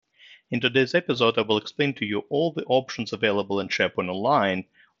In today's episode, I will explain to you all the options available in SharePoint Online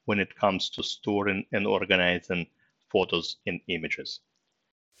when it comes to storing and organizing photos and images.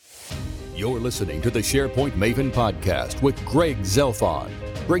 You're listening to the SharePoint Maven podcast with Greg Zelfond,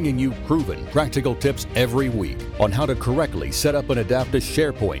 bringing you proven practical tips every week on how to correctly set up and adapt to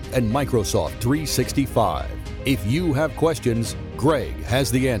SharePoint and Microsoft 365. If you have questions, Greg has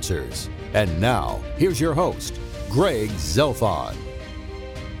the answers. And now, here's your host, Greg Zelfond.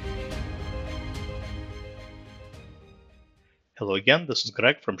 Hello again, this is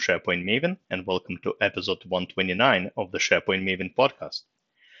Greg from SharePoint Maven, and welcome to episode 129 of the SharePoint Maven podcast.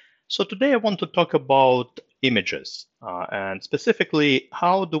 So today I want to talk about images, and specifically,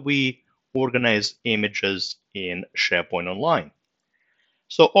 how do we organize images in SharePoint Online?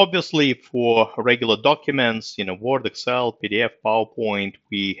 So obviously for regular documents, Word, Excel, PDF, PowerPoint,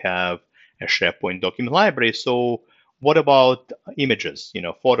 we have a SharePoint document library. So what about images,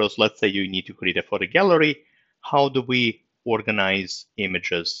 photos? Let's say you need to create a photo gallery. How do we organize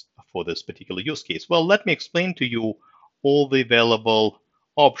images for this particular use case? Well, let me explain to you all the available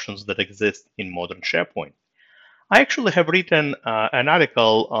options that exist in modern SharePoint. I actually have written an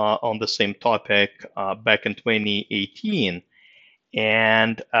article on the same topic back in 2018.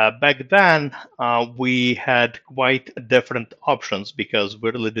 And back then, we had quite different options because we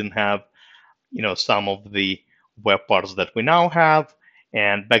really didn't have, some of the web parts that we now have.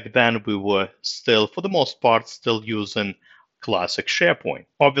 And back then, we were still, for the most part, still using classic SharePoint.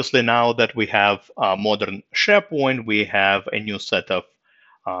 Obviously, now that we have modern SharePoint, we have a new set of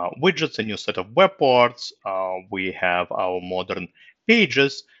widgets, a new set of web parts. We have our modern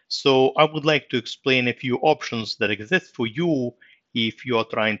pages. So I would like to explain a few options that exist for you if you are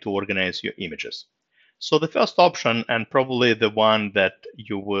trying to organize your images. So the first option, and probably the one that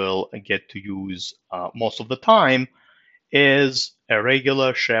you will get to use most of the time, is a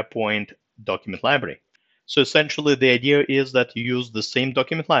regular SharePoint document library. So essentially, the idea is that you use the same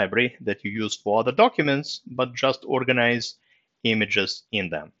document library that you use for other documents, but just organize images in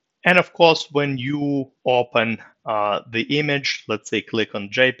them. And of course, when you open the image, let's say click on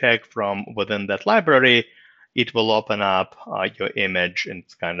JPEG from within that library, it will open up your image in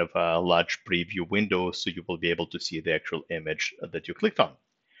kind of a large preview window, so you will be able to see the actual image that you clicked on.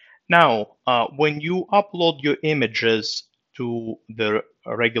 Now, when you upload your images to the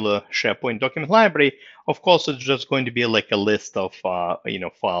regular SharePoint document library, of course, it's just going to be like a list of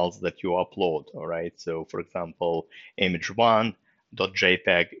files that you upload. All right. So, for example, image1.jpg,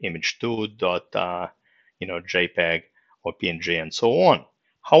 image2.jpg, or PNG, and so on.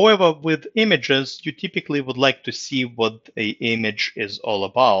 However, with images, you typically would like to see what the image is all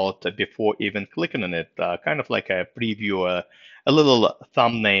about before even clicking on it, kind of like a preview, a little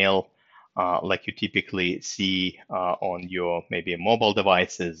thumbnail, like you typically see on your maybe mobile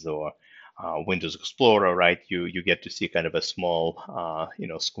devices or Windows Explorer, right? You get to see kind of a small,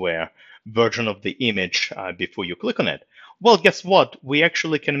 square version of the image before you click on it. Well, guess what? We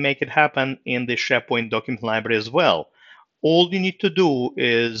actually can make it happen in the SharePoint document library as well. All you need to do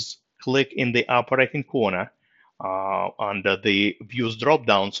is click in the upper right-hand corner under the Views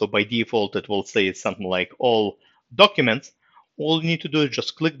dropdown. So by default, it will say something like All Documents. All you need to do is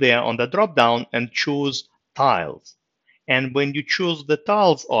just click there on the dropdown and choose Tiles. And when you choose the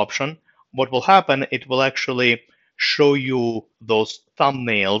Tiles option, what will happen, it will actually show you those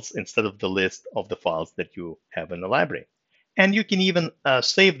thumbnails instead of the list of the files that you have in the library. And you can even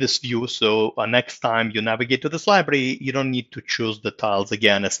save this view, so next time you navigate to this library, you don't need to choose the tiles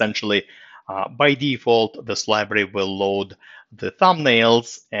again. Essentially, by default, this library will load the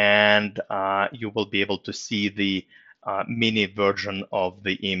thumbnails, and you will be able to see the mini version of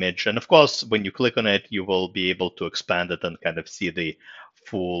the image. And of course, when you click on it, you will be able to expand it and kind of see the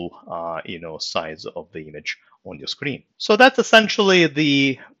full size of the image on your screen. So that's essentially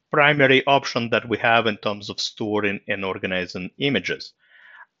the primary option that we have in terms of storing and organizing images.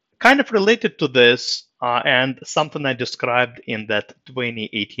 Kind of related to this, and something I described in that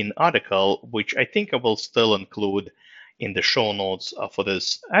 2018 article, which I think I will still include in the show notes for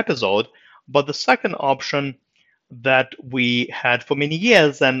this episode. But the second option that we had for many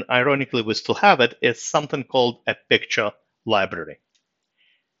years, and ironically we still have it, is something called a picture library.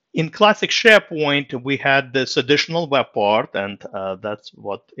 In classic SharePoint, we had this additional web part, and that's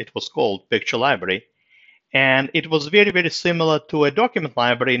what it was called, Picture Library. And it was very, very similar to a document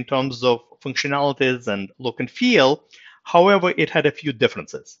library in terms of functionalities and look and feel. However, it had a few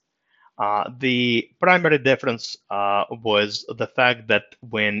differences. The primary difference was the fact that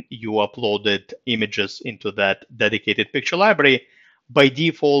when you uploaded images into that dedicated picture library, by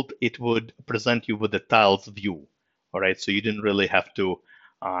default, it would present you with a tiles view. All right, so you didn't really have to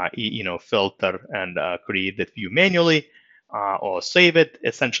filter and create that view manually or save it.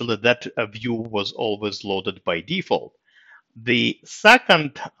 Essentially, that view was always loaded by default. The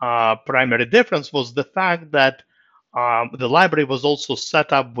second primary difference was the fact that the library was also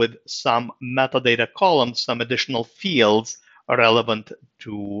set up with some metadata columns, some additional fields relevant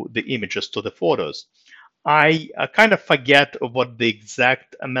to the images, to the photos. I kind of forget what the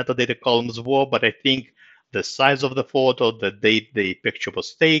exact metadata columns were, but I think the size of the photo, the date the picture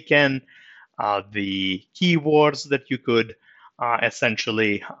was taken, the keywords that you could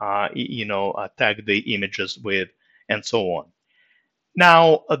essentially, tag the images with, and so on.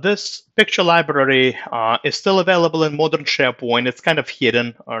 Now, this picture library is still available in modern SharePoint. It's kind of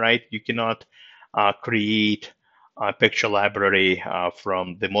hidden, all right? You cannot create a picture library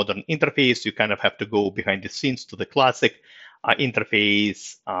from the modern interface. You kind of have to go behind the scenes to the classic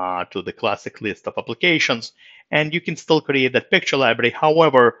interface, to the classic list of applications, and you can still create that picture library.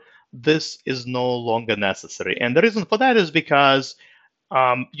 However, this is no longer necessary. And the reason for that is because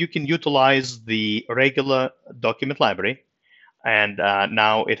you can utilize the regular document library, and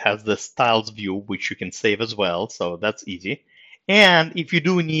now it has the styles view, which you can save as well. So that's easy. And if you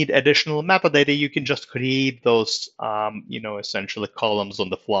do need additional metadata, you can just create those, essentially columns on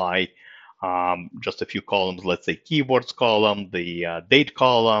the fly. Just a few columns, let's say keywords column, the date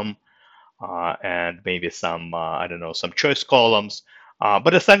column, and maybe some, I don't know, some choice columns.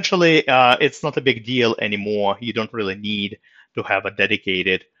 But essentially, it's not a big deal anymore. You don't really need to have a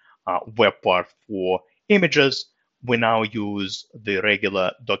dedicated web part for images. We now use the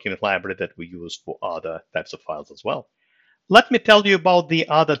regular document library that we use for other types of files as well. Let me tell you about the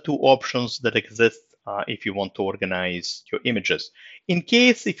other two options that exist if you want to organize your images. In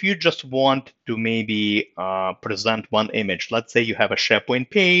case if you just want to maybe present one image, let's say you have a SharePoint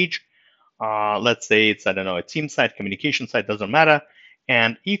page, let's say it's, I don't know, a team site, communication site, doesn't matter.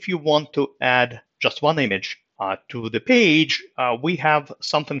 And if you want to add just one image to the page, we have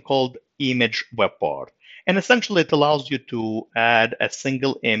something called image web part. And essentially, it allows you to add a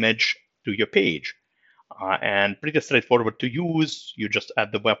single image to your page. And pretty straightforward to use. You just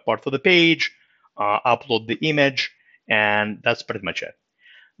add the web part to the page, upload the image, and that's pretty much it.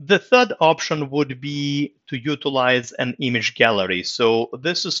 The third option would be to utilize an image gallery. So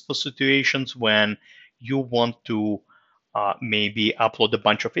this is for situations when you want to maybe upload a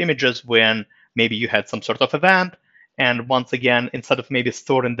bunch of images when maybe you had some sort of event. And once again, instead of maybe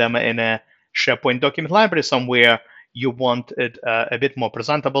storing them in a SharePoint document library somewhere, you want it a bit more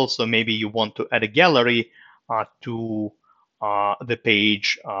presentable. So maybe you want to add a gallery to the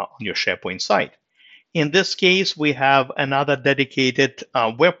page on your SharePoint site. In this case, we have another dedicated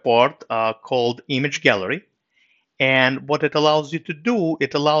web part called Image Gallery. And what it allows you to do,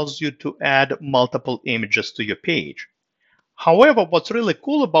 it allows you to add multiple images to your page. However, what's really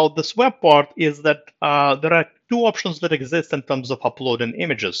cool about this web part is that there are two options that exist in terms of uploading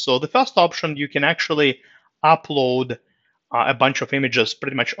images. So the first option, you can actually upload a bunch of images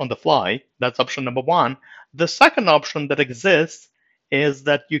pretty much on the fly. That's option number one. The second option that exists is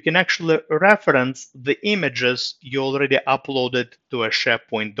that you can actually reference the images you already uploaded to a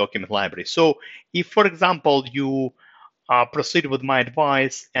SharePoint document library. So if, for example, you proceed with my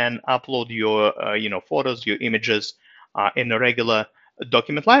advice and upload your photos, your images in a regular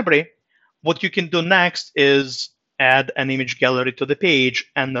document library, what you can do next is add an image gallery to the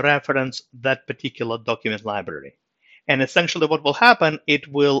page and reference that particular document library. And essentially what will happen, it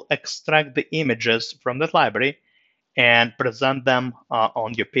will extract the images from that library and present them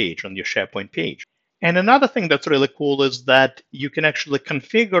on your page, on your SharePoint page. And another thing that's really cool is that you can actually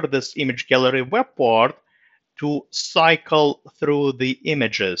configure this image gallery web part to cycle through the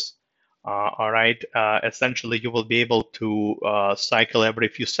images. All right, essentially you will be able to cycle every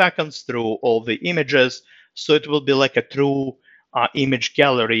few seconds through all the images. So it will be like a true image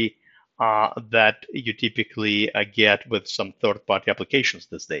gallery that you typically get with some third-party applications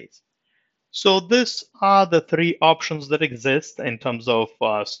these days. So these are the three options that exist in terms of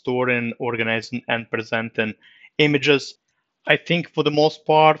storing, organizing, and presenting images. I think for the most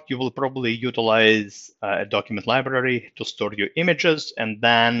part, you will probably utilize a document library to store your images. And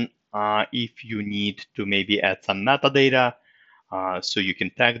then if you need to maybe add some metadata, so you can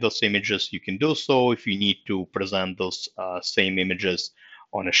tag those images, you can do so. If you need to present those same images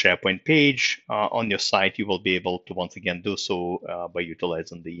on a SharePoint page on your site, you will be able to once again do so by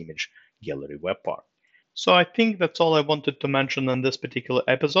utilizing the image gallery web part. So I think that's all I wanted to mention in this particular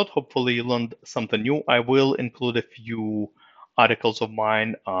episode. Hopefully you learned something new. I will include a few articles of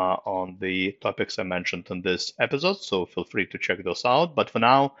mine on the topics I mentioned in this episode, so feel free to check those out. But for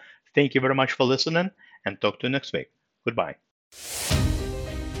now, thank you very much for listening and talk to you next week. Goodbye.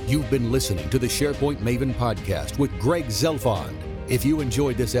 You've been listening to the SharePoint Maven podcast with Greg Zelfond. If you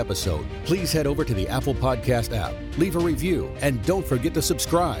enjoyed this episode, please head over to the Apple Podcast app, leave a review, and don't forget to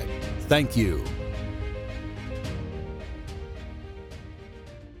subscribe. Thank you.